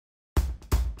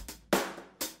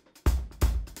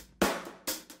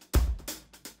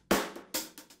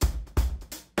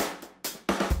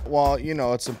Well, you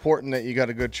know, it's important that you got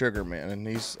a good trigger man, and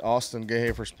Austin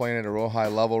Gayhafer's playing at a real high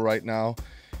level right now.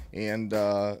 And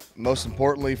most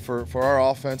importantly for our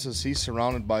offenses, he's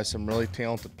surrounded by some really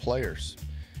talented players.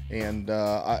 And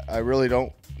I really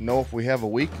don't know if we have a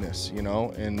weakness, you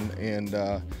know.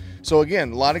 So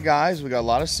again, a lot of guys. We got a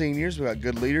lot of seniors. We got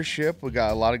good leadership. We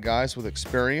got a lot of guys with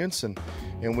experience, and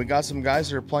we got some guys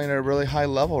that are playing at a really high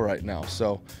level right now.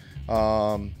 So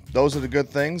those are the good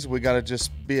things. We got to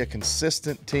just be a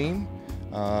consistent team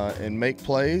and make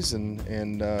plays and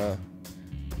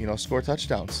you know, score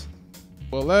touchdowns.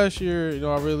 Well, last year, you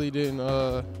know, I really didn't.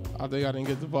 I think I didn't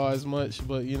get the ball as much,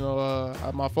 but you know,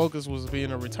 my focus was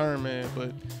being a return man.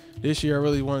 But this year, I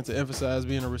really wanted to emphasize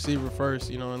being a receiver first,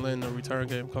 you know, and letting the return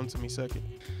game come to me second.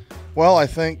 Well, I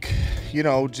think, you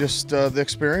know, just the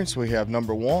experience we have.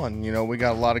 Number one, you know, we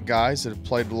got a lot of guys that have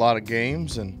played a lot of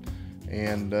games and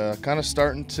kind of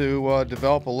starting to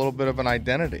develop a little bit of an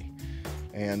identity.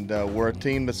 And we're a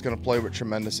team that's going to play with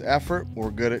tremendous effort.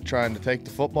 We're good at trying to take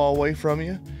the football away from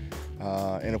you.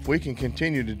 And if we can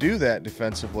continue to do that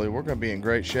defensively, we're going to be in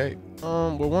great shape.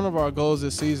 Well, one of our goals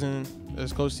this season,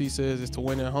 as Coach T says, is to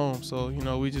win at home. So, you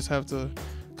know, we just have to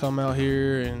come out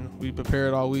here and we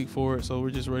prepared all week for it, so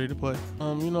we're just ready to play.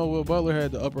 You know, Will Butler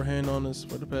had the upper hand on us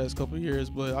for the past couple of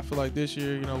years, but I feel like this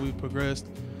year, you know, we've progressed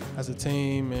as a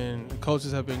team and the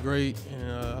coaches have been great,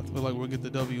 and I feel like we'll get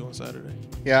the W on Saturday.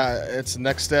 Yeah, it's the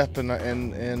next step in the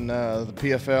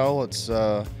PFL. It's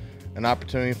an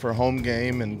opportunity for a home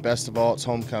game, and best of all, it's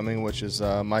homecoming, which is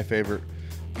my favorite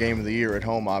game of the year at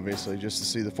home, obviously, just to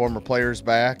see the former players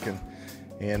back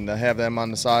and have them on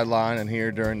the sideline and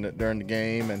here during the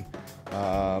game. And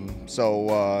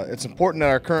so it's important that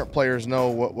our current players know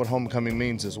what homecoming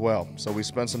means as well. So we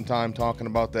spent some time talking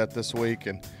about that this week,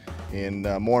 and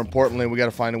more importantly, we got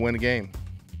to find a win a game.